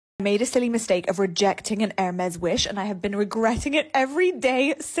I made a silly mistake of rejecting an Hermes wish, and I have been regretting it every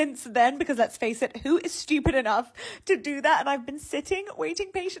day since then, because let's face it, who is stupid enough to do that? And I've been sitting,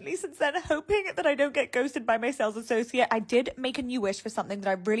 waiting patiently since then, hoping that I don't get ghosted by my sales associate. I did make a new wish for something that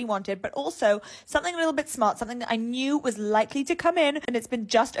I really wanted, but also something a little bit smart, something that I knew was likely to come in, and it's been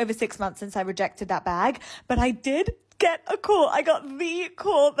just over 6 months since I rejected that bag, but I did get a call. I got the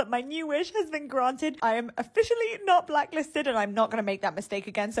call that my new wish has been granted. I am officially not blacklisted, and I'm not going to make that mistake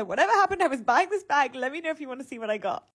again. So whatever happened, I was buying this bag. Let me know if you want to see what I got.